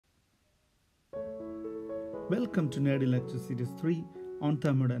Welcome to Nerdy Lecture Series 3 on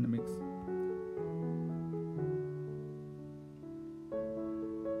thermodynamics.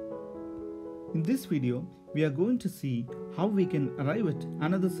 In this video, we are going to see how we can arrive at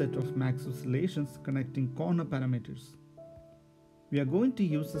another set of Maxwell's relations connecting corner parameters. We are going to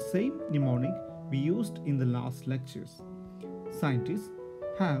use the same mnemonic we used in the last lectures. Scientists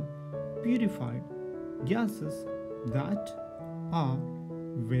have purified gases that are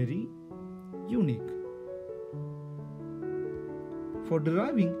very unique. For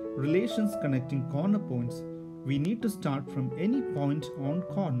deriving relations connecting corner points, we need to start from any point on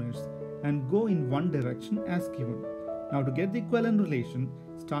corners and go in one direction as given. Now to get the equivalent relation,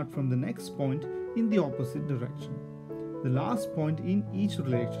 start from the next point in the opposite direction. The last point in each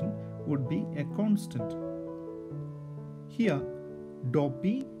relation would be a constant. Here, dou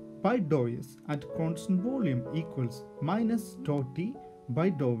P by dou S at constant volume equals minus dou T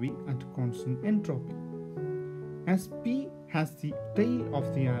by dou V at constant entropy. As P has the tail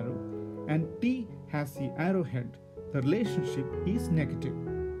of the arrow and T has the arrowhead, the relationship is negative.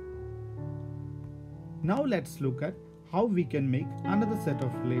 Now let's look at how we can make another set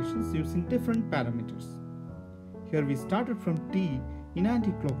of relations using different parameters. Here we started from T in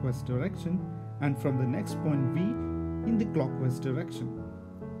anti-clockwise direction and from the next point V in the clockwise direction.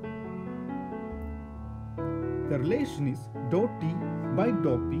 The relation is dou T by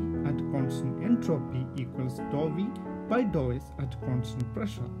dou P at constant entropy equals dou V by dou S at constant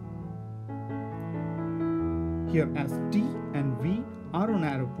pressure. Here, as T and V are on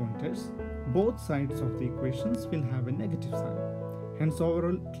arrow pointers, both sides of the equations will have a negative sign. Hence,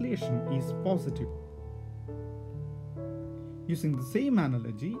 overall relation is positive. Using the same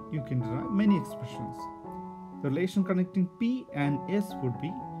analogy, you can derive many expressions. The relation connecting P and S would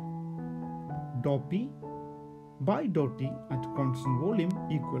be dou P by dou T at constant volume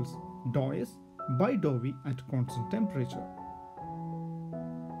equals dou S by dou V at constant temperature.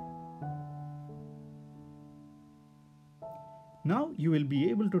 Now you will be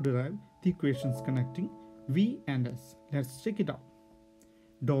able to derive the equations connecting V and S. Let's check it out.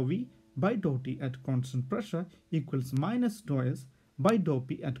 Dou V by dou T at constant pressure equals minus dou S by dou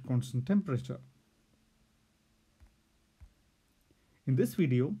P at constant temperature. In this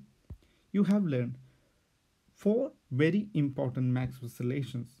video, you have learned 4 very important Maxwell's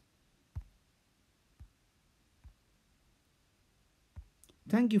relations.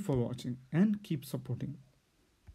 Thank you for watching and keep supporting.